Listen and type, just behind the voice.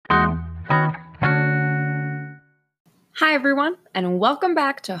Hi, everyone, and welcome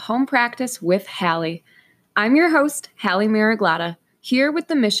back to Home Practice with Hallie. I'm your host, Hallie Miraglata, here with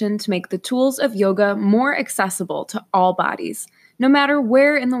the mission to make the tools of yoga more accessible to all bodies, no matter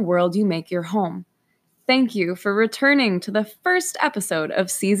where in the world you make your home. Thank you for returning to the first episode of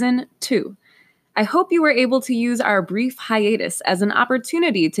Season 2. I hope you were able to use our brief hiatus as an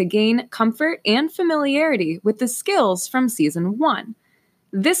opportunity to gain comfort and familiarity with the skills from Season 1.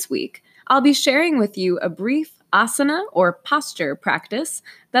 This week, I'll be sharing with you a brief asana or posture practice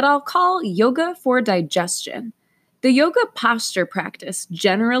that I'll call Yoga for Digestion. The yoga posture practice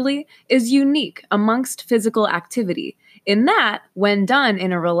generally is unique amongst physical activity in that, when done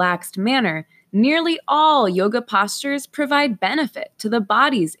in a relaxed manner, nearly all yoga postures provide benefit to the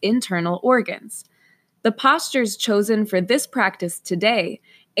body's internal organs. The postures chosen for this practice today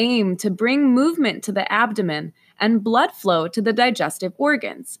aim to bring movement to the abdomen and blood flow to the digestive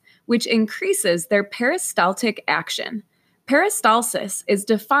organs, which increases their peristaltic action. Peristalsis is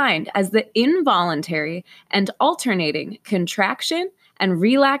defined as the involuntary and alternating contraction and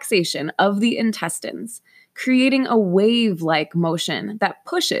relaxation of the intestines, creating a wave-like motion that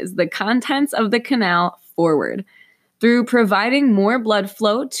pushes the contents of the canal forward. Through providing more blood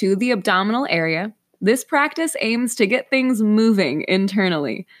flow to the abdominal area, this practice aims to get things moving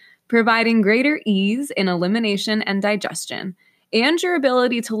internally, providing greater ease in elimination and digestion, and your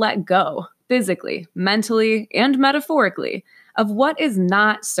ability to let go, physically, mentally, and metaphorically, of what is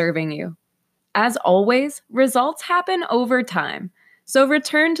not serving you. As always, results happen over time, so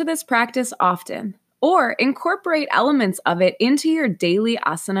return to this practice often, or incorporate elements of it into your daily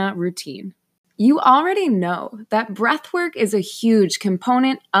asana routine. You already know that breathwork is a huge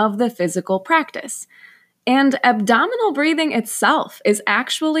component of the physical practice. And abdominal breathing itself is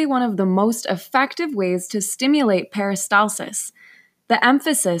actually one of the most effective ways to stimulate peristalsis. The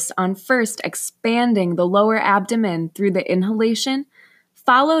emphasis on first expanding the lower abdomen through the inhalation,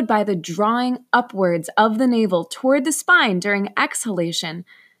 followed by the drawing upwards of the navel toward the spine during exhalation,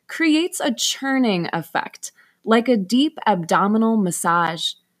 creates a churning effect, like a deep abdominal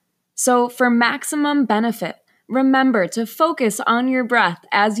massage. So, for maximum benefit, remember to focus on your breath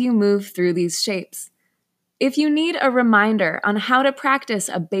as you move through these shapes. If you need a reminder on how to practice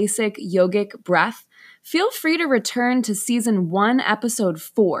a basic yogic breath, feel free to return to Season 1, Episode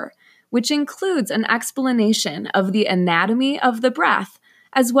 4, which includes an explanation of the anatomy of the breath,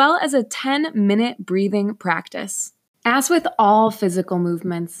 as well as a 10-minute breathing practice. As with all physical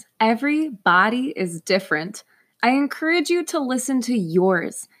movements, every body is different. I encourage you to listen to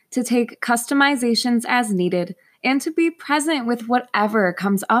yours, to take customizations as needed, and to be present with whatever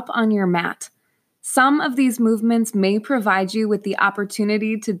comes up on your mat. Some of these movements may provide you with the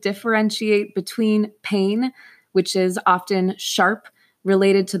opportunity to differentiate between pain, which is often sharp,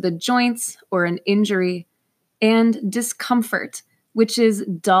 related to the joints or an injury, and discomfort, which is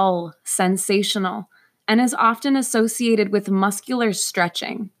dull, sensational, and is often associated with muscular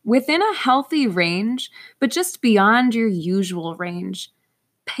stretching, within a healthy range, but just beyond your usual range.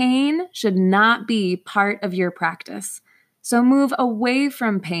 Pain should not be part of your practice, so move away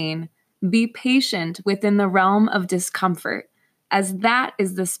from pain. Be patient within the realm of discomfort, as that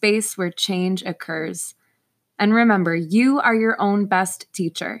is the space where change occurs. And remember, you are your own best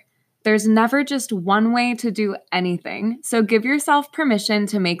teacher. There's never just one way to do anything, so give yourself permission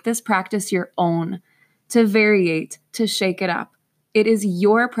to make this practice your own, to variate, to shake it up. It is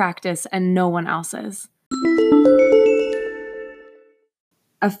your practice and no one else's.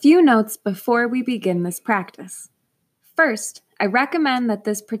 A few notes before we begin this practice. First, I recommend that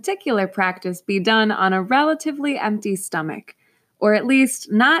this particular practice be done on a relatively empty stomach, or at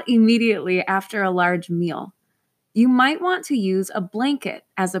least not immediately after a large meal. You might want to use a blanket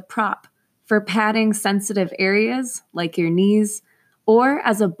as a prop for padding sensitive areas like your knees, or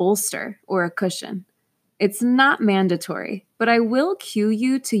as a bolster or a cushion. It's not mandatory, but I will cue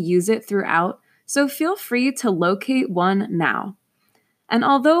you to use it throughout, so feel free to locate one now. And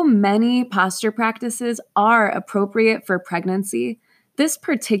although many posture practices are appropriate for pregnancy, this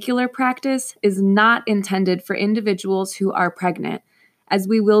particular practice is not intended for individuals who are pregnant, as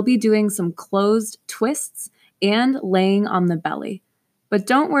we will be doing some closed twists and laying on the belly. But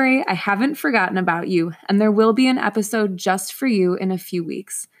don't worry, I haven't forgotten about you, and there will be an episode just for you in a few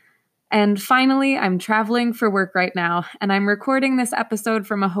weeks. And finally, I'm traveling for work right now, and I'm recording this episode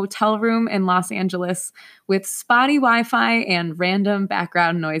from a hotel room in Los Angeles with spotty Wi-Fi and random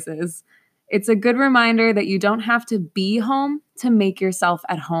background noises. It's a good reminder that you don't have to be home to make yourself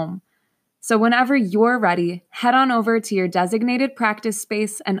at home. So whenever you're ready, head on over to your designated practice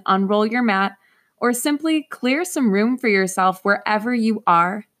space and unroll your mat, or simply clear some room for yourself wherever you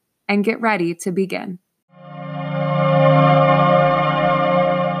are, and get ready to begin.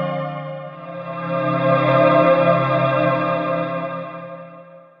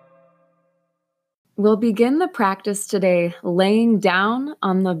 We'll begin the practice today laying down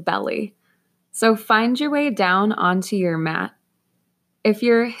on the belly. So find your way down onto your mat. If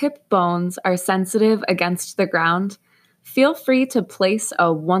your hip bones are sensitive against the ground, feel free to place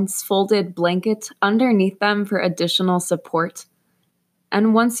a once folded blanket underneath them for additional support.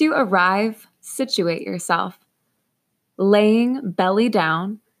 And once you arrive, situate yourself. Laying belly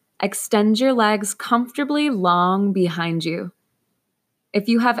down, extend your legs comfortably long behind you. If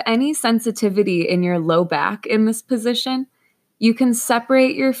you have any sensitivity in your low back in this position, you can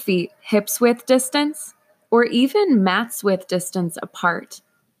separate your feet hips width distance or even mats width distance apart.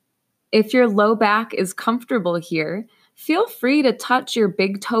 If your low back is comfortable here, feel free to touch your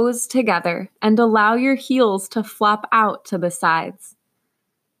big toes together and allow your heels to flop out to the sides.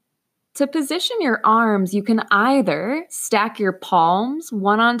 To position your arms, you can either stack your palms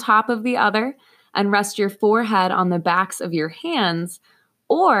one on top of the other and rest your forehead on the backs of your hands,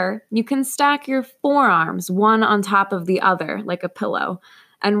 or you can stack your forearms one on top of the other like a pillow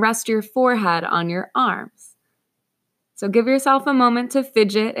and rest your forehead on your arms. So give yourself a moment to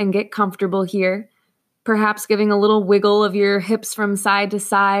fidget and get comfortable here, perhaps giving a little wiggle of your hips from side to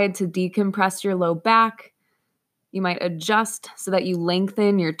side to decompress your low back. You might adjust so that you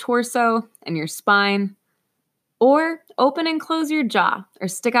lengthen your torso and your spine, or open and close your jaw or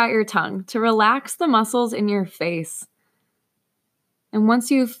stick out your tongue to relax the muscles in your face. And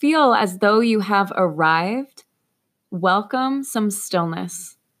once you feel as though you have arrived, welcome some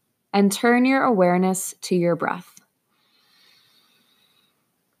stillness and turn your awareness to your breath.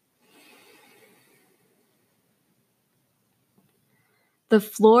 The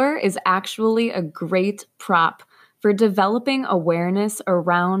floor is actually a great prop for developing awareness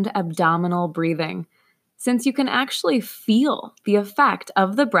around abdominal breathing, since you can actually feel the effect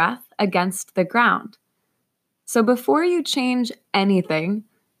of the breath against the ground. So before you change anything,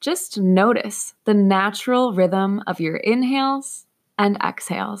 just notice the natural rhythm of your inhales and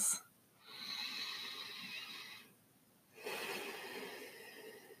exhales.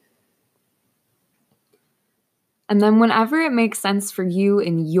 And then whenever it makes sense for you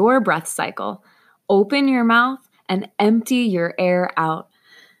in your breath cycle, open your mouth and empty your air out.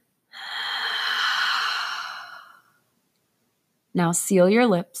 Now seal your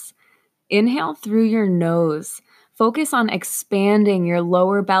lips. Inhale through your nose. Focus on expanding your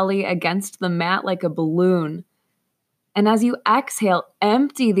lower belly against the mat like a balloon. And as you exhale,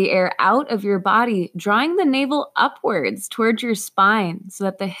 empty the air out of your body, drawing the navel upwards towards your spine so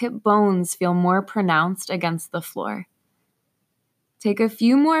that the hip bones feel more pronounced against the floor. Take a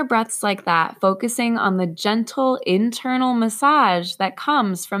few more breaths like that, focusing on the gentle internal massage that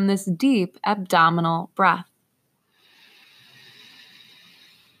comes from this deep abdominal breath.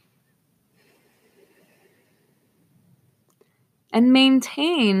 And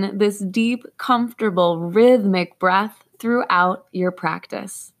maintain this deep, comfortable, rhythmic breath throughout your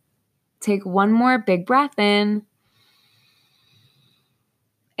practice. Take one more big breath in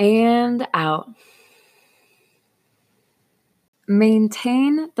and out.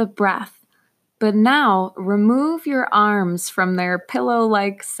 Maintain the breath, but now remove your arms from their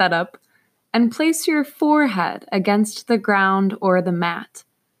pillow-like setup and place your forehead against the ground or the mat.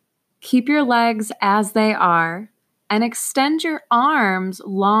 Keep your legs as they are and extend your arms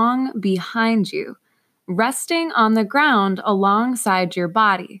long behind you, resting on the ground alongside your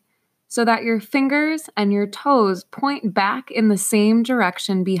body so that your fingers and your toes point back in the same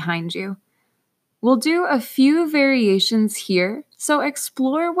direction behind you. We'll do a few variations here, so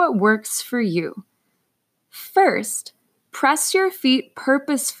explore what works for you. First, press your feet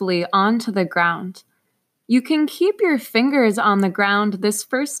purposefully onto the ground. You can keep your fingers on the ground this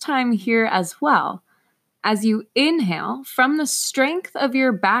first time here as well. As you inhale, from the strength of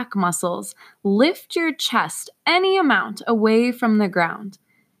your back muscles, lift your chest any amount away from the ground.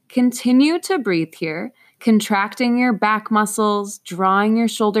 Continue to breathe here, contracting your back muscles, drawing your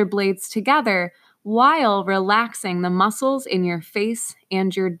shoulder blades together while relaxing the muscles in your face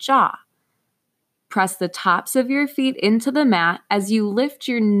and your jaw. Press the tops of your feet into the mat as you lift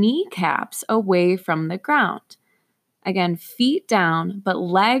your kneecaps away from the ground. Again, feet down, but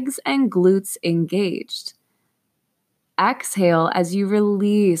legs and glutes engaged. Exhale as you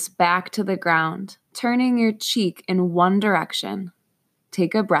release back to the ground, turning your cheek in one direction.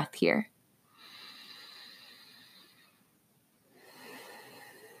 Take a breath here.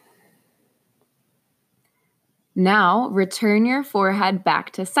 Now, return your forehead back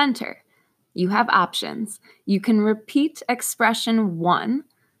to center. You have options. You can repeat expression 1,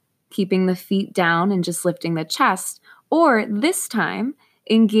 keeping the feet down and just lifting the chest, or this time,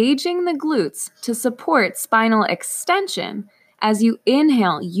 engaging the glutes to support spinal extension As you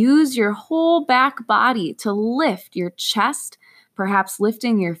inhale, use your whole back body to lift your chest, perhaps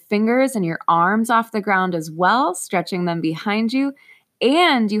lifting your fingers and your arms off the ground as well, stretching them behind you.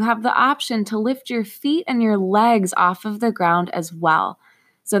 And you have the option to lift your feet and your legs off of the ground as well,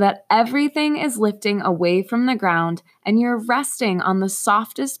 so that everything is lifting away from the ground and you're resting on the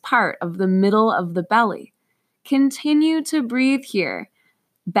softest part of the middle of the belly. Continue to breathe here,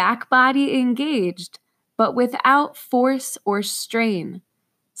 back body engaged, but without force or strain.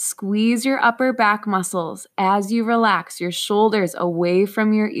 Squeeze your upper back muscles as you relax your shoulders away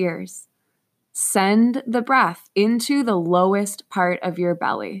from your ears. Send the breath into the lowest part of your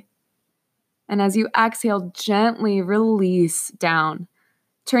belly. And as you exhale, gently release down.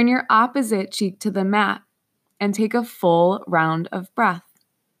 Turn your opposite cheek to the mat and take a full round of breath.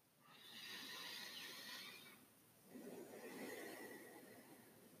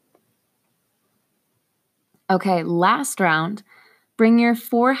 Okay, last round. Bring your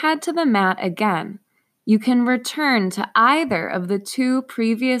forehead to the mat again. You can return to either of the two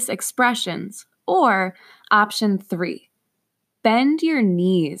previous expressions or option 3. Bend your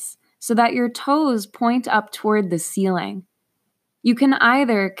knees so that your toes point up toward the ceiling. You can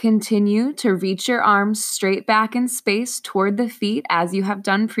either continue to reach your arms straight back in space toward the feet as you have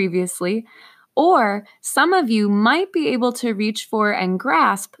done previously, or some of you might be able to reach for and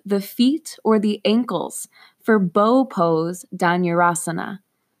grasp the feet or the ankles for bow pose Dhanurasana.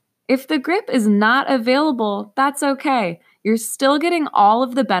 If the grip is not available, that's okay. You're still getting all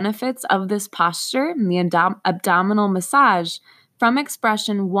of the benefits of this posture and the abdominal massage from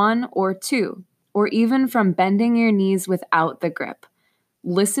expression 1 or 2, or even from bending your knees without the grip.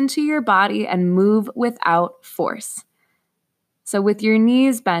 Listen to your body and move without force. So with your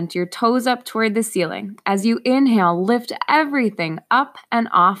knees bent, your toes up toward the ceiling, as you inhale, lift everything up and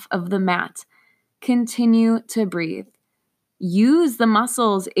off of the mat. Continue to breathe. Use the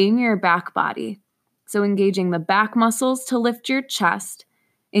muscles in your back body. So engaging the back muscles to lift your chest,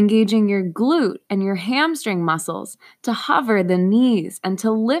 engaging your glute and your hamstring muscles to hover the knees and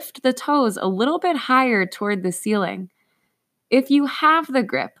to lift the toes a little bit higher toward the ceiling. If you have the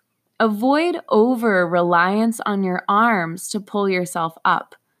grip, avoid over-reliance on your arms to pull yourself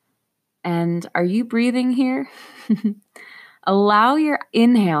up. And are you breathing here? Allow your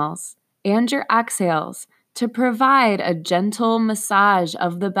inhales and your exhales to provide a gentle massage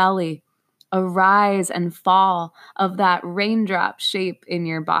of the belly, a rise and fall of that raindrop shape in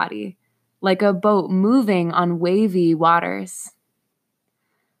your body, like a boat moving on wavy waters.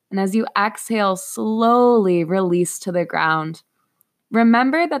 And as you exhale, slowly release to the ground.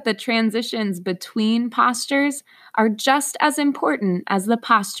 Remember that the transitions between postures are just as important as the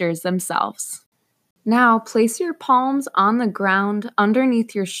postures themselves. Now, place your palms on the ground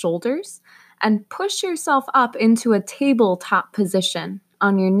underneath your shoulders and push yourself up into a tabletop position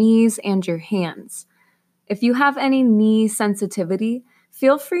on your knees and your hands. If you have any knee sensitivity,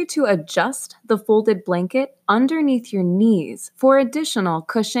 feel free to adjust the folded blanket underneath your knees for additional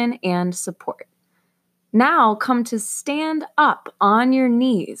cushion and support. Now come to stand up on your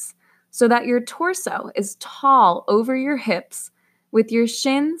knees so that your torso is tall over your hips with your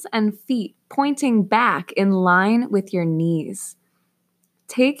shins and feet pointing back in line with your knees.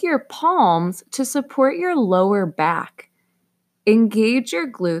 Take your palms to support your lower back. Engage your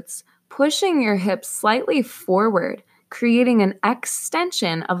glutes, pushing your hips slightly forward, creating an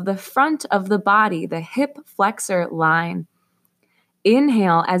extension of the front of the body, the hip flexor line.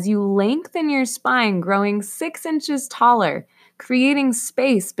 Inhale as you lengthen your spine, growing 6 inches taller, creating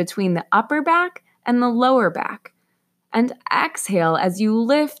space between the upper back and the lower back. And exhale as you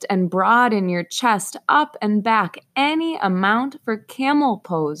lift and broaden your chest up and back any amount for camel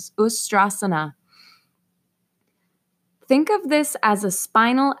pose, Ustrasana. Think of this as a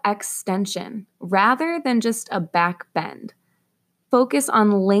spinal extension rather than just a back bend. Focus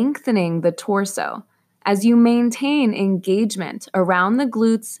on lengthening the torso as you maintain engagement around the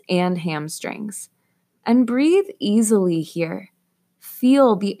glutes and hamstrings. And breathe easily here.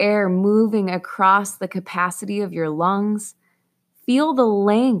 Feel the air moving across the capacity of your lungs. Feel the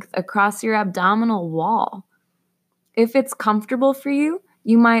length across your abdominal wall. If it's comfortable for you,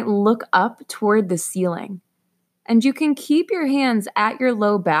 you might look up toward the ceiling. And you can keep your hands at your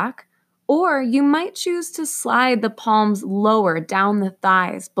low back, or you might choose to slide the palms lower down the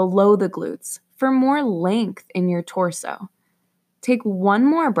thighs below the glutes for more length in your torso. Take one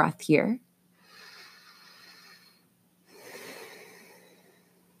more breath here.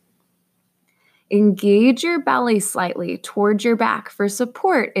 Engage your belly slightly towards your back for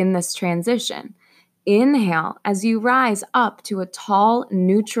support in this transition. Inhale as you rise up to a tall,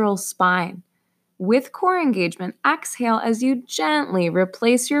 neutral spine. With core engagement, exhale as you gently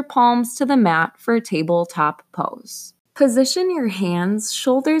replace your palms to the mat for tabletop pose. Position your hands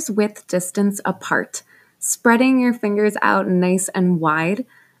shoulders width distance apart, spreading your fingers out nice and wide,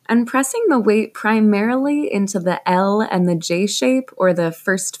 and pressing the weight primarily into the L and the J shape, or the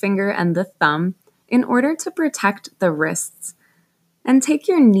first finger and the thumb, in order to protect the wrists. And take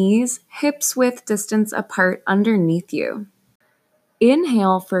your knees hips width distance apart underneath you.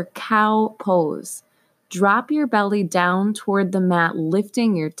 Inhale for cow pose. Drop your belly down toward the mat,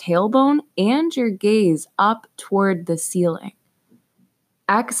 lifting your tailbone and your gaze up toward the ceiling.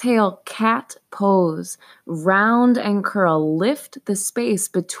 Exhale, cat pose. Round and curl. Lift the space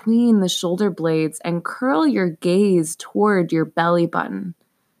between the shoulder blades and curl your gaze toward your belly button.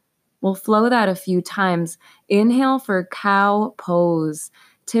 We'll flow that a few times. Inhale for cow pose.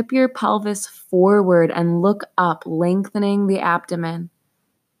 Tip your pelvis forward and look up, lengthening the abdomen.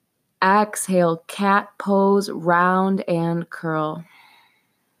 Exhale, cat pose, round and curl.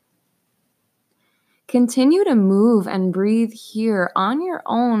 Continue to move and breathe here on your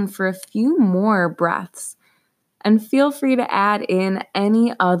own for a few more breaths. And feel free to add in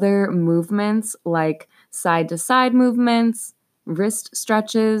any other movements like side-to-side movements, wrist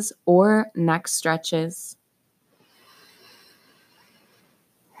stretches, or neck stretches.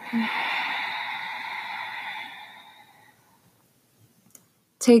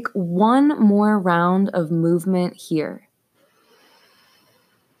 Take one more round of movement here.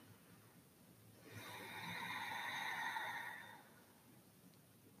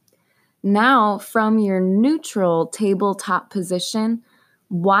 Now, from your neutral tabletop position,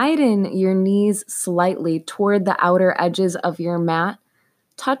 widen your knees slightly toward the outer edges of your mat.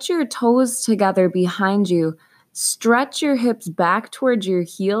 Touch your toes together behind you. Stretch your hips back towards your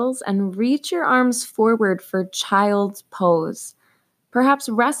heels and reach your arms forward for child's pose. Perhaps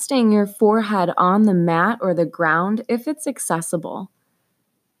resting your forehead on the mat or the ground if it's accessible.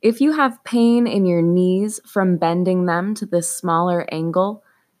 If you have pain in your knees from bending them to this smaller angle,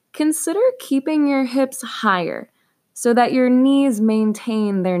 consider keeping your hips higher so that your knees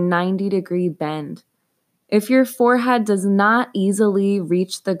maintain their 90-degree bend. If your forehead does not easily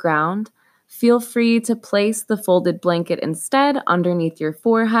reach the ground, feel free to place the folded blanket instead underneath your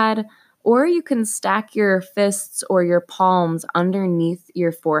forehead, or you can stack your fists or your palms underneath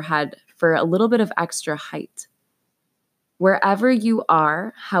your forehead for a little bit of extra height. Wherever you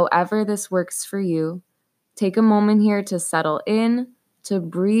are, however this works for you, take a moment here to settle in, to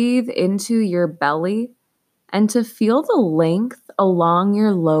breathe into your belly, and to feel the length along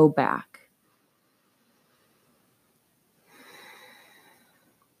your low back.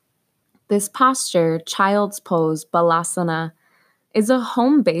 This posture, child's pose, balasana, is a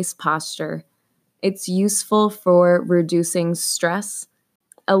home-based posture. It's useful for reducing stress,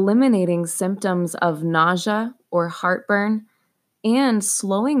 eliminating symptoms of nausea or heartburn, and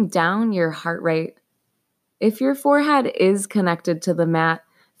slowing down your heart rate. If your forehead is connected to the mat,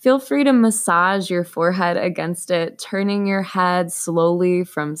 feel free to massage your forehead against it, turning your head slowly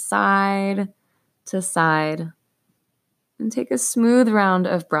from side to side. And take a smooth round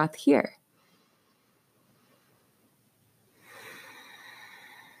of breath here.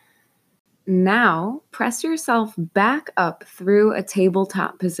 Now, press yourself back up through a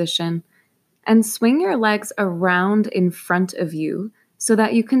tabletop position and swing your legs around in front of you so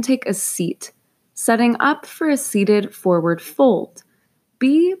that you can take a seat, setting up for a seated forward fold.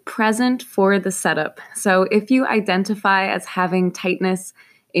 Be present for the setup. So if you identify as having tightness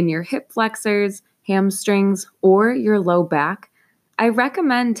in your hip flexors, hamstrings, or your low back, I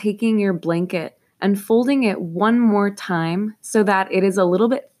recommend taking your blanket and folding it one more time so that it is a little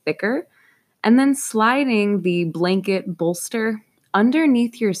bit thicker, and then sliding the blanket bolster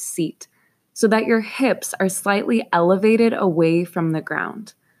underneath your seat so that your hips are slightly elevated away from the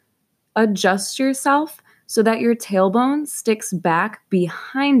ground. Adjust yourself so that your tailbone sticks back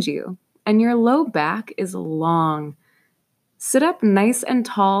behind you and your low back is long. Sit up nice and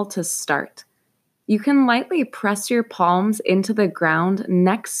tall to start. You can lightly press your palms into the ground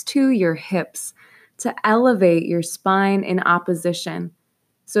next to your hips to elevate your spine in opposition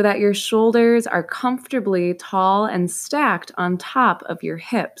so that your shoulders are comfortably tall and stacked on top of your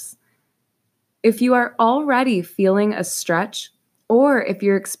hips. If you are already feeling a stretch, or if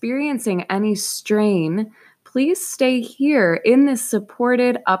you're experiencing any strain, please stay here in this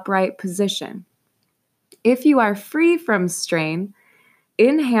supported upright position. If you are free from strain,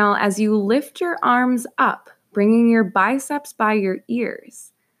 inhale as you lift your arms up, bringing your biceps by your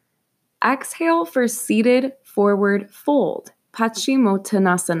ears. Exhale for seated forward fold,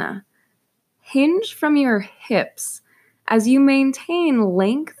 Paschimottanasana. Hinge from your hips as you maintain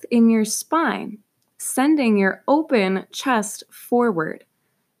length in your spine. sending your open chest forward.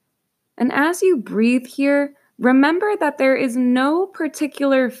 And as you breathe here, remember that there is no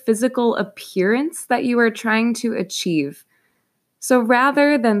particular physical appearance that you are trying to achieve. So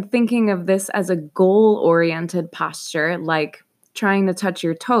rather than thinking of this as a goal-oriented posture, like trying to touch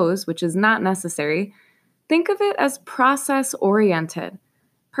your toes, which is not necessary, think of it as process-oriented,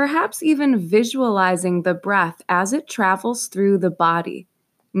 perhaps even visualizing the breath as it travels through the body,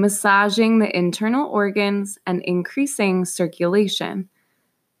 massaging the internal organs and increasing circulation.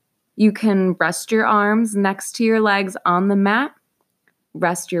 You can rest your arms next to your legs on the mat,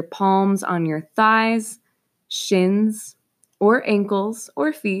 rest your palms on your thighs, shins, or ankles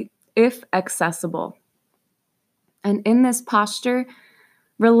or feet if accessible. And in this posture,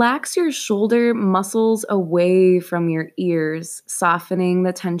 relax your shoulder muscles away from your ears, softening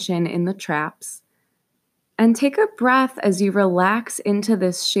the tension in the traps. And take a breath as you relax into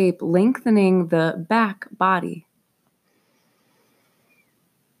this shape, lengthening the back body.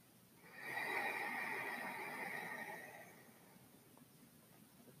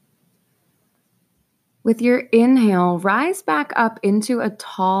 With your inhale, rise back up into a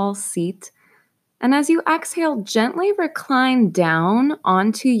tall seat. And as you exhale, gently recline down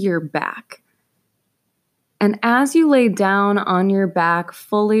onto your back. And as you lay down on your back,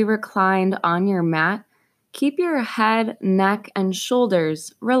 fully reclined on your mat, keep your head, neck, and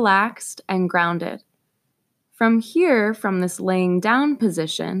shoulders relaxed and grounded. From here, from this laying down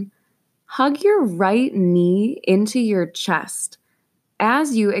position, hug your right knee into your chest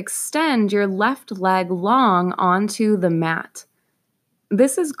as you extend your left leg long onto the mat.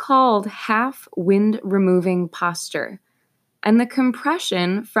 This is called half wind removing posture. And the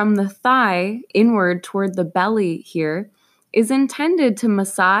compression from the thigh inward toward the belly here is intended to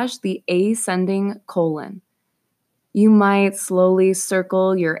massage the ascending colon. You might slowly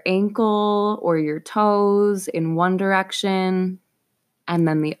circle your ankle or your toes in one direction and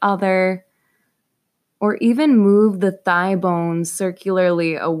then the other, or even move the thigh bones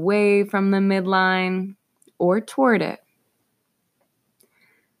circularly away from the midline or toward it.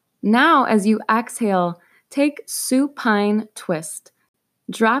 Now, as you exhale, take supine twist.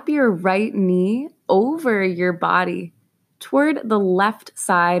 Drop your right knee over your body toward the left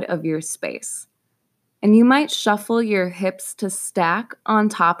side of your space. And you might shuffle your hips to stack on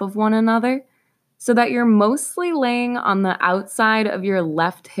top of one another so that you're mostly laying on the outside of your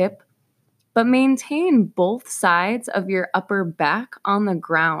left hip, but maintain both sides of your upper back on the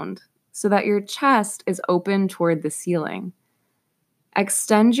ground so that your chest is open toward the ceiling.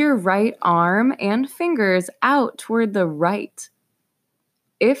 Extend your right arm and fingers out toward the right.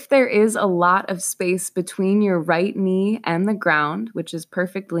 If there is a lot of space between your right knee and the ground, which is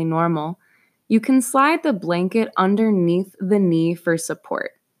perfectly normal, you can slide the blanket underneath the knee for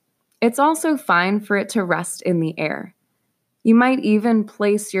support. It's also fine for it to rest in the air. You might even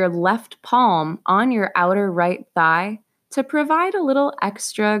place your left palm on your outer right thigh to provide a little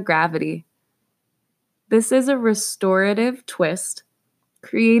extra gravity. This is a restorative twist,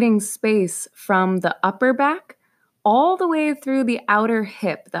 creating space from the upper back all the way through the outer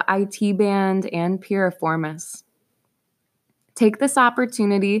hip, the IT band and piriformis. Take this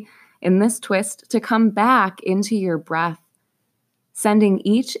opportunity in this twist to come back into your breath, sending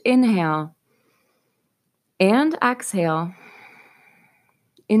each inhale and exhale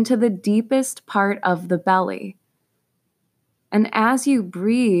into the deepest part of the belly. And as you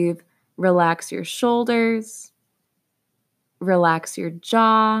breathe, relax your shoulders, relax your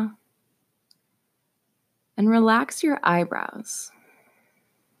jaw, and relax your eyebrows.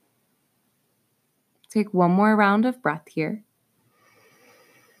 Take one more round of breath here.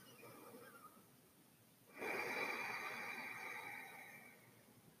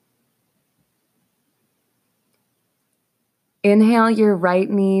 Inhale your right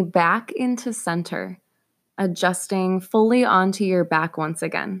knee back into center, adjusting fully onto your back once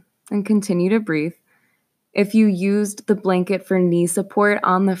again, and continue to breathe. If you used the blanket for knee support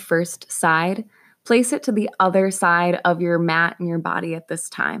on the first side, place it to the other side of your mat and your body at this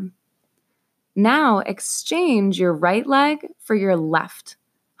time. Now exchange your right leg for your left,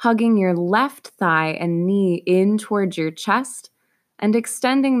 hugging your left thigh and knee in towards your chest and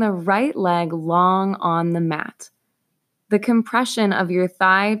extending the right leg long on the mat. The compression of your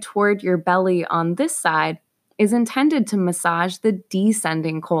thigh toward your belly on this side is intended to massage the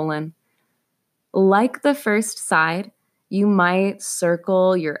descending colon. Like the first side, you might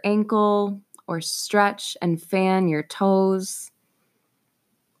circle your ankle or stretch and fan your toes,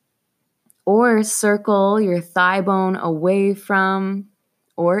 or circle your thigh bone away from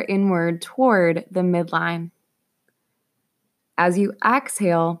or inward toward the midline. As you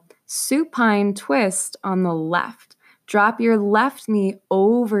exhale, Supine twist on the left. Drop your left knee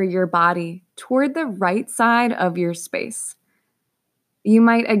over your body toward the right side of your space. You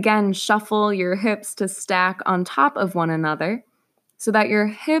might again shuffle your hips to stack on top of one another so that your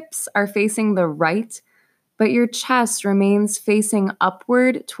hips are facing the right, but your chest remains facing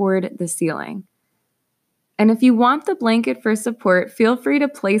upward toward the ceiling. And if you want the blanket for support, feel free to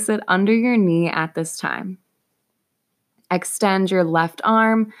place it under your knee at this time. Extend your left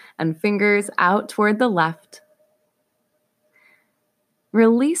arm and fingers out toward the left.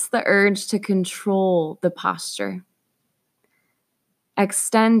 Release the urge to control the posture.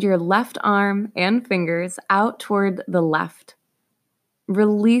 Extend your left arm and fingers out toward the left.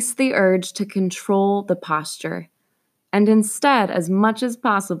 Release the urge to control the posture. And instead, as much as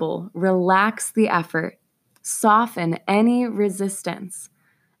possible, relax the effort. Soften any resistance.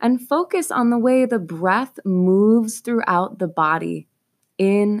 And focus on the way the breath moves throughout the body,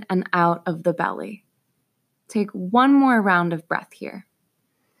 in and out of the belly. Take one more round of breath here.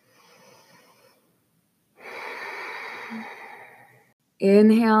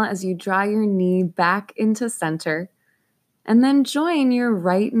 Inhale as you draw your knee back into center, and then join your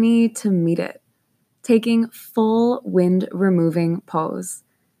right knee to meet it, taking full wind-removing pose.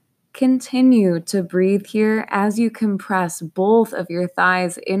 Continue to breathe here as you compress both of your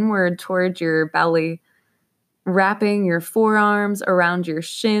thighs inward towards your belly, wrapping your forearms around your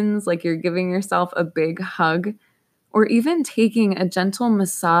shins like you're giving yourself a big hug, or even taking a gentle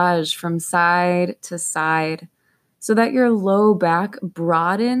massage from side to side so that your low back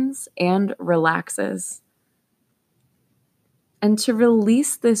broadens and relaxes. And to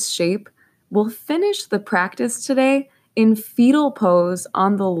release this shape, we'll finish the practice today in fetal pose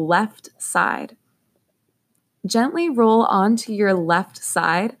on the left side. Gently roll onto your left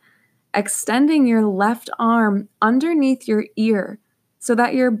side, extending your left arm underneath your ear so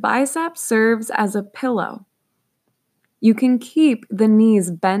that your bicep serves as a pillow. You can keep the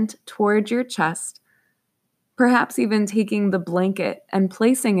knees bent toward your chest, perhaps even taking the blanket and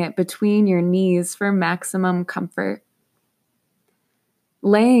placing it between your knees for maximum comfort.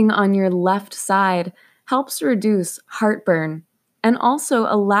 Laying on your left side helps reduce heartburn and also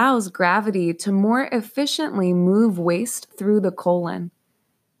allows gravity to more efficiently move waste through the colon.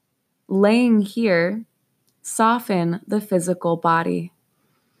 Laying here, soften the physical body.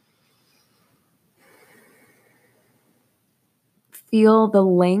 Feel the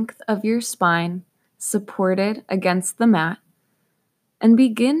length of your spine supported against the mat, and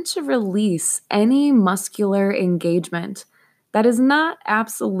begin to release any muscular engagement that is not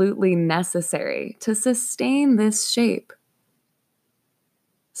absolutely necessary to sustain this shape.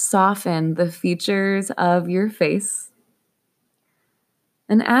 Soften the features of your face.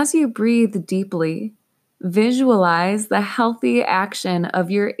 And as you breathe deeply, visualize the healthy action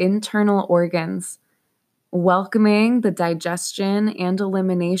of your internal organs, welcoming the digestion and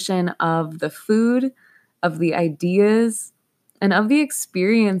elimination of the food, of the ideas, and of the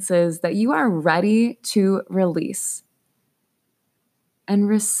experiences that you are ready to release. And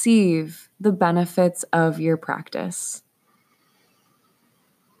receive the benefits of your practice.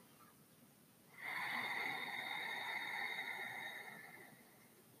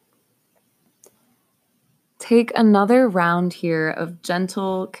 Take another round here of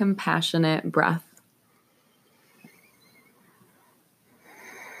gentle, compassionate breath.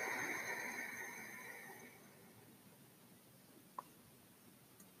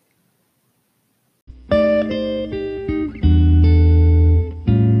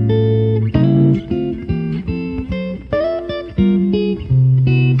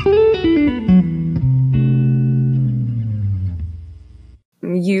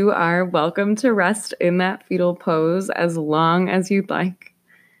 You are welcome to rest in that fetal pose as long as you'd like.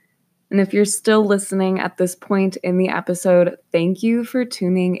 And if you're still listening at this point in the episode, thank you for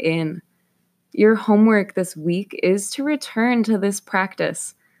tuning in. Your homework this week is to return to this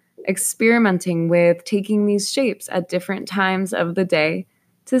practice, experimenting with taking these shapes at different times of the day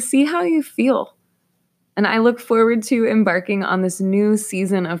to see how you feel. And I look forward to embarking on this new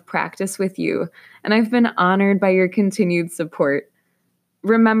season of practice with you, and I've been honored by your continued support.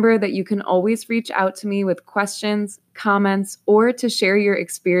 Remember that you can always reach out to me with questions, comments, or to share your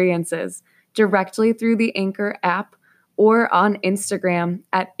experiences directly through the Anchor app or on Instagram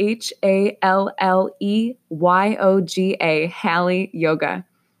at HALLEYOGA, Hallie Yoga.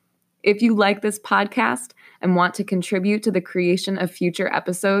 If you like this podcast and want to contribute to the creation of future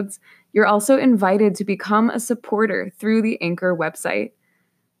episodes, you're also invited to become a supporter through the Anchor website.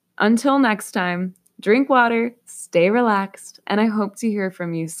 Until next time, drink water, stay relaxed, and I hope to hear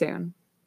from you soon.